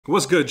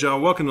What's good,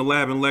 y'all? Welcome to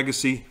Lab and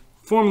Legacy,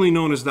 formerly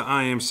known as the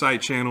I Am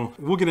Site channel.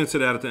 We'll get into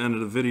that at the end of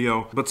the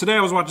video. But today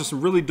I was watching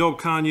some really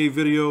dope Kanye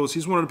videos.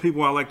 He's one of the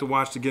people I like to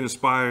watch to get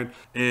inspired.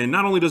 And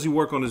not only does he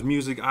work on his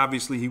music,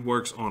 obviously he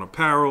works on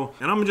apparel.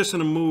 And I'm just in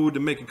the mood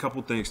to make a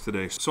couple things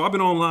today. So I've been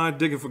online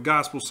digging for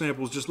gospel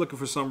samples, just looking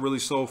for something really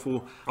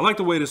soulful. I like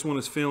the way this one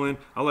is feeling.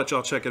 I'll let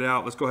y'all check it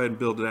out. Let's go ahead and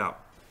build it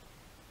out.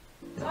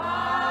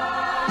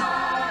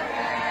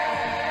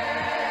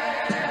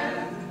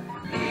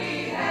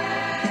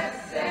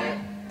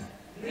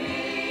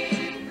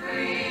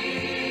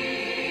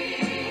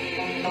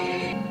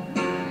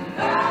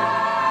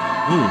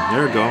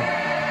 There we go.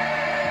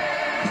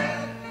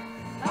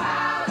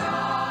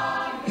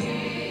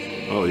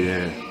 Oh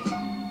yeah.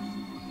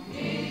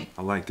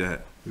 I like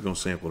that. We're gonna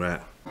sample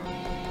that.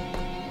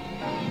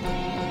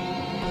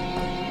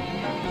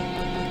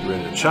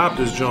 Ready to chop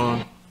this,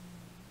 John?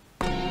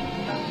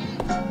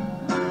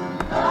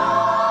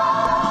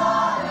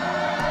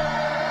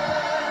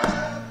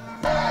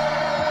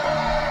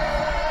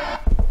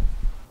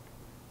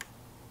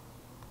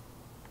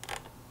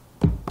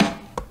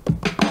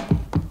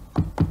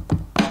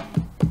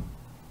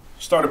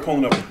 Started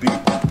pulling up a beat.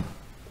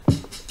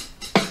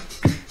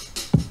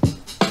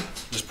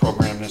 Just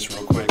program this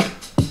real quick.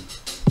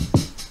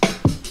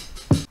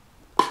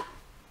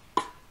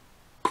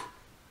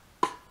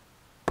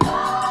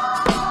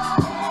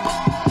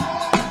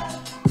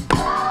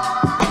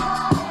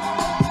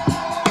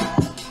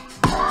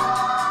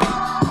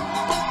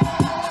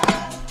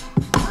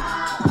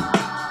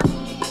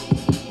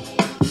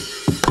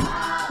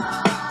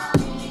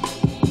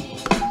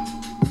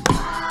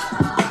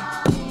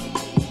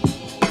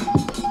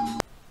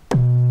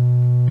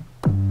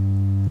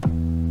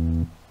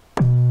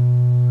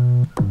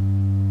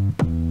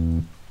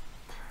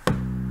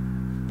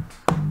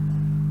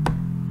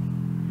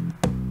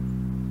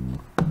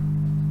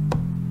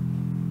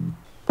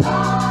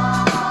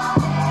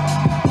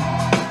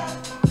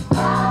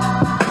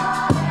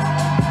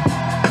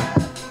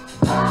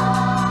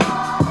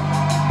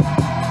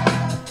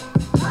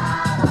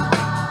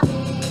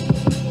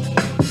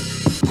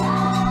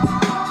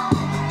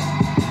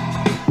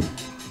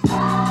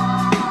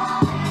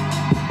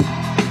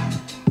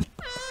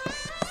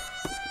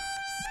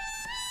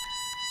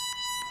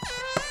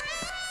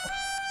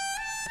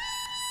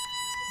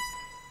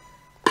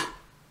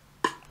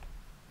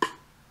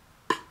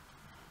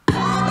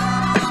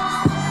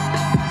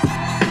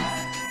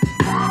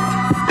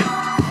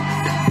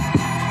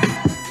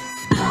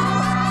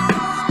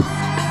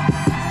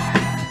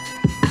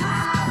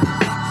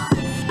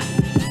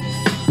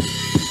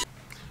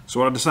 So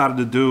what I decided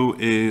to do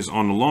is,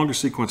 on the longer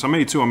sequence, I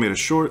made two. I made a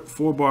short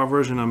 4-bar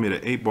version, I made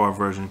an 8-bar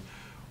version.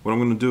 What I'm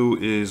gonna do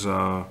is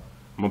I'm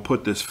gonna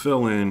put this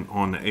fill in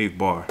on the 8th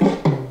bar.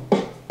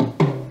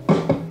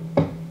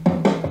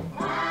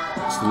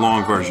 It's the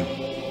long version.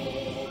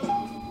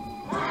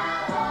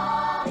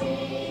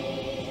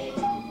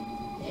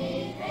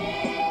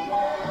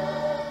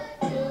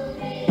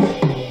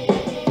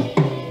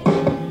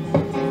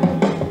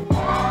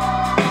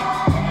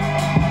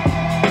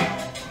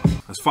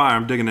 That's fire,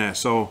 I'm digging that.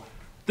 So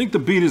I think the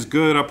beat is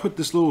good. I put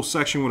this little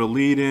section with a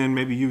lead in,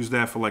 maybe use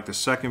that for like the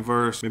second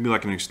verse, maybe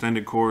like an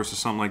extended chorus or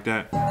something like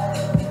that.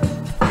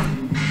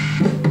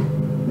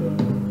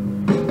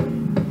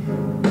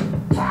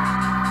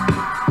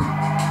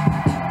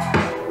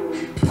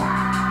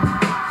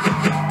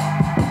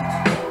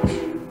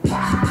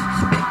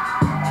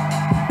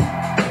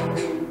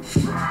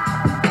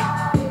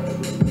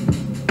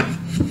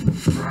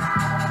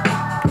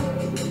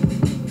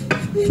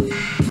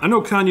 I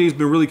know Kanye's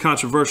been really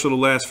controversial the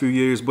last few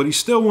years, but he's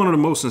still one of the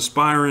most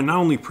inspiring, not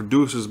only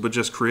producers, but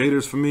just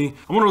creators for me.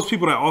 I'm one of those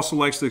people that also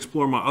likes to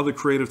explore my other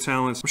creative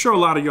talents. I'm sure a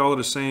lot of y'all are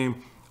the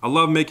same. I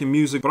love making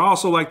music, but I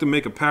also like to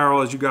make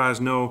apparel, as you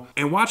guys know.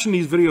 And watching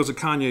these videos of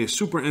Kanye is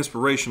super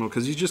inspirational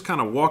because he's just kind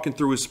of walking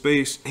through his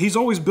space. He's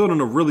always building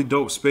a really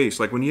dope space.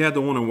 Like when he had the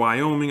one in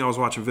Wyoming, I was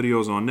watching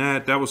videos on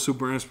that. That was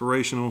super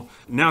inspirational.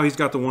 Now he's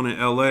got the one in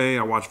LA.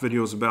 I watch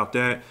videos about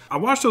that. I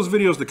watch those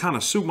videos to kind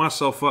of suit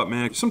myself up,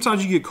 man.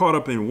 Sometimes you get caught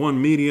up in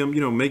one medium, you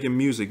know, making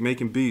music,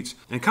 making beats,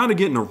 and kind of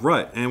getting a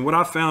rut. And what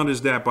I found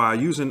is that by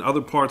using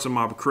other parts of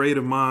my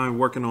creative mind,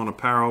 working on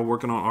apparel,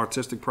 working on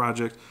artistic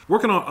projects,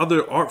 working on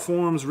other art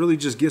forms, really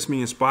just gets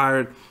me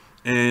inspired,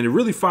 and it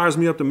really fires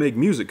me up to make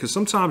music, because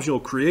sometimes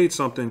you'll create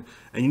something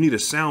and you need a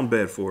sound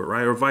bed for it,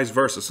 right? Or vice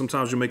versa.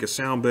 Sometimes you'll make a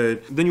sound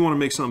bed, then you want to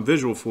make something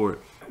visual for it.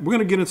 We're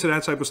gonna get into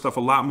that type of stuff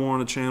a lot more on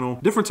the channel.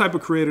 Different type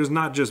of creators,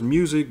 not just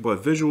music,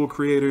 but visual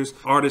creators,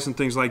 artists, and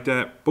things like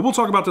that. But we'll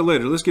talk about that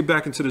later. Let's get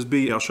back into this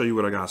beat. I'll show you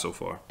what I got so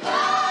far.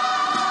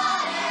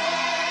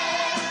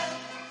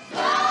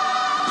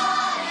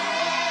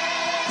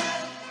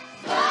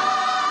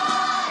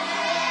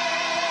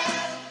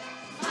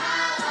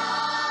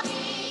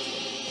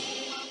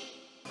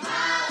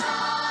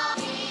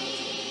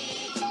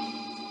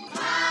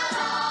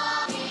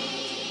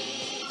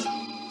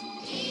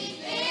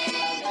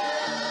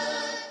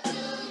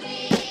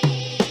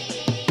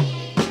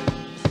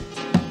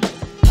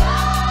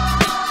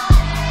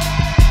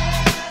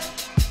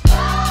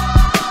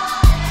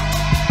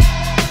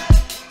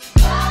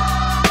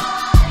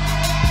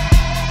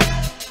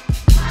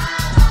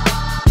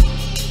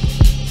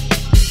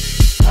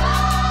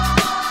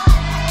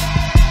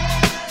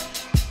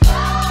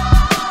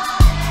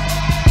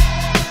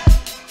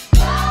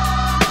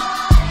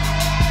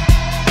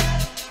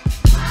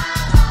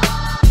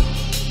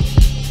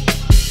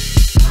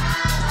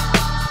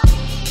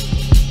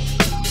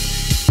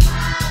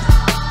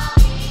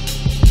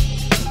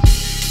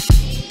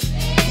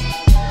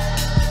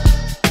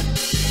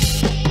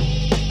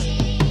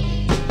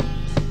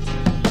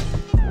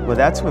 But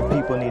that's what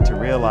people need to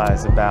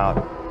realize about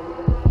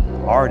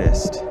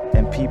artists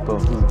and people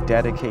who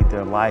dedicate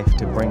their life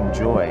to bring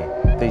joy.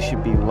 They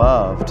should be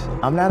loved.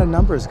 I'm not a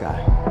numbers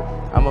guy.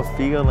 I'm a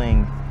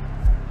feeling.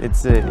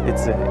 It's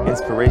an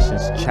inspiration,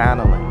 it's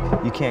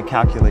channeling. You can't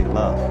calculate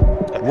love.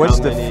 What's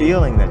the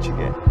feeling that you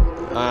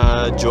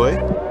get? Joy.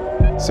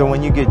 So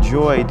when you get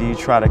joy, do you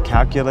try to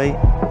calculate?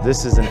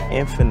 This is an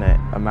infinite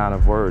amount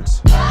of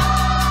words.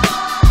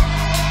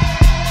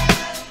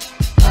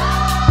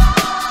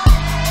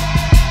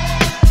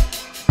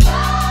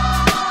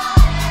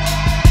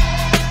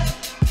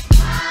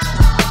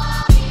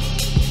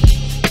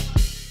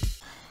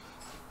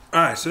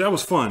 Alright, so that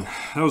was fun.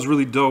 That was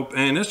really dope.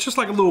 And it's just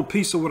like a little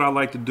piece of what I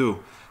like to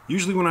do.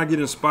 Usually when I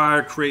get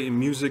inspired creating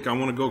music, I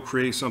want to go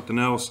create something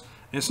else.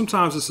 And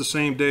sometimes it's the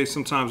same day,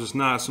 sometimes it's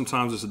not,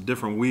 sometimes it's a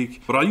different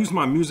week. But I use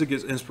my music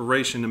as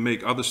inspiration to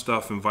make other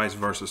stuff and vice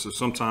versa. So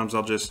sometimes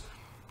I'll just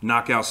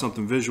knock out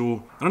something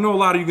visual. I know a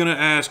lot of you are going to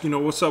ask, you know,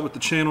 what's up with the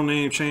channel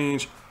name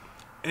change?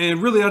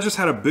 And really, I just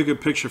had a bigger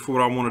picture for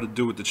what I wanted to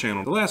do with the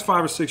channel. The last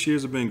 5 or 6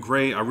 years have been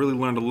great. I really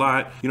learned a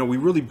lot. You know, we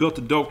really built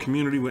a dope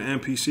community with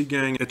MPC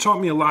Gang. It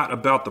taught me a lot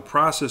about the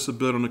process of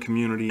building a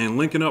community, and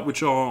linking up with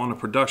y'all on the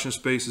production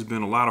space has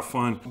been a lot of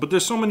fun. But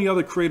there's so many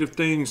other creative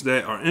things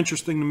that are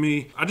interesting to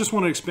me. I just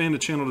want to expand the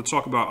channel to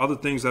talk about other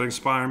things that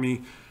inspire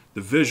me.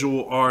 The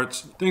visual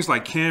arts, things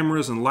like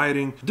cameras and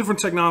lighting,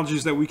 different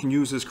technologies that we can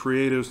use as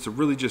creatives to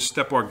really just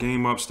step our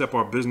game up, step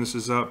our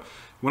businesses up.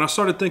 When I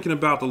started thinking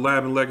about the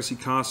Lab and Legacy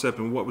concept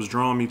and what was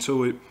drawing me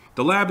to it,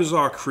 the lab is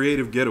our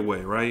creative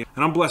getaway, right?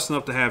 And I'm blessed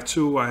enough to have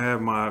two. I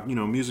have my,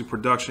 music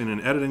production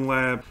and editing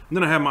lab. And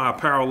then I have my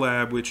apparel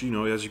lab, which,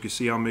 as you can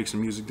see, I'll make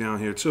some music down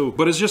here too.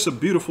 But it's just a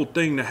beautiful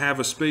thing to have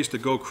a space to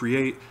go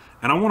create.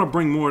 And I want to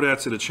bring more of that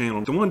to the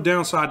channel. The one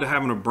downside to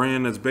having a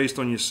brand that's based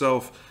on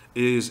yourself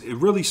is it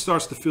really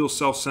starts to feel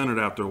self-centered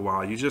after a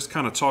while. You're just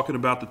kind of talking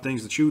about the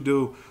things that you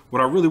do.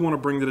 What I really want to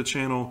bring to the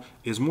channel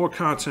is more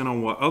content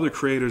on what other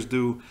creators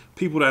do,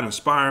 people that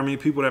inspire me,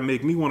 people that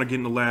make me want to get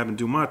in the lab and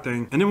do my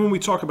thing. And then when we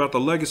talk about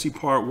the legacy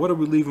part, what are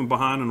we leaving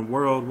behind in the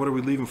world? What are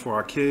we leaving for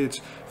our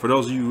kids? For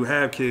those of you who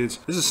have kids,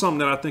 this is something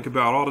that I think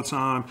about all the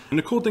time. And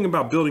the cool thing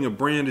about building a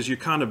brand is you're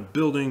kind of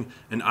building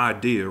an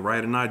idea,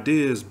 right? An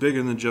idea is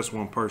bigger than just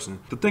one person.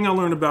 The thing I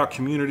learned about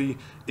community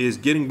is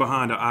getting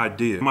behind an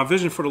idea. My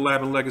vision for the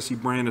Lab and Legacy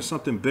brand is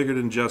something bigger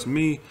than just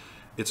me.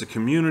 It's a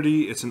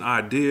community, it's an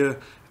idea,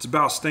 it's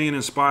about staying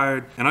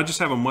inspired, and I just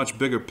have a much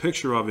bigger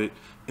picture of it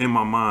in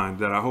my mind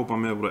that I hope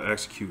I'm able to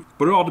execute.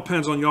 But it all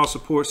depends on y'all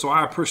support, so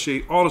I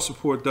appreciate all the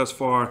support thus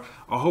far.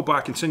 I hope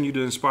I continue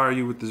to inspire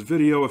you with this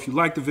video. If you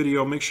liked the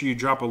video, make sure you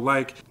drop a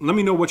like. Let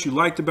me know what you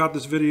liked about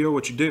this video,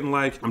 what you didn't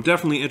like. I'm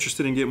definitely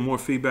interested in getting more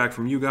feedback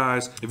from you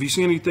guys. If you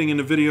see anything in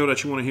the video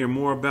that you want to hear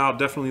more about,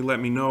 definitely let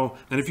me know.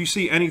 And if you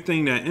see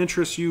anything that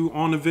interests you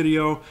on the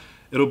video,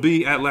 it'll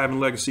be at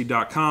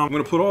labandlegacy.com. I'm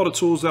gonna put all the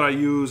tools that I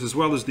use, as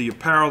well as the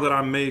apparel that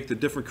I make, the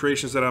different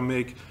creations that I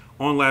make,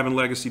 on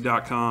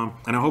labandlegacy.com.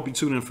 And I hope you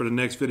tune in for the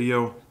next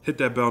video. Hit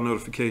that bell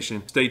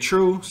notification. Stay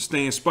true,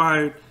 stay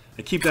inspired,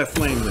 and keep that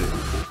flame lit.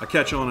 I'll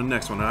catch you on the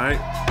next one, all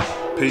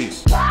right?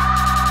 Peace.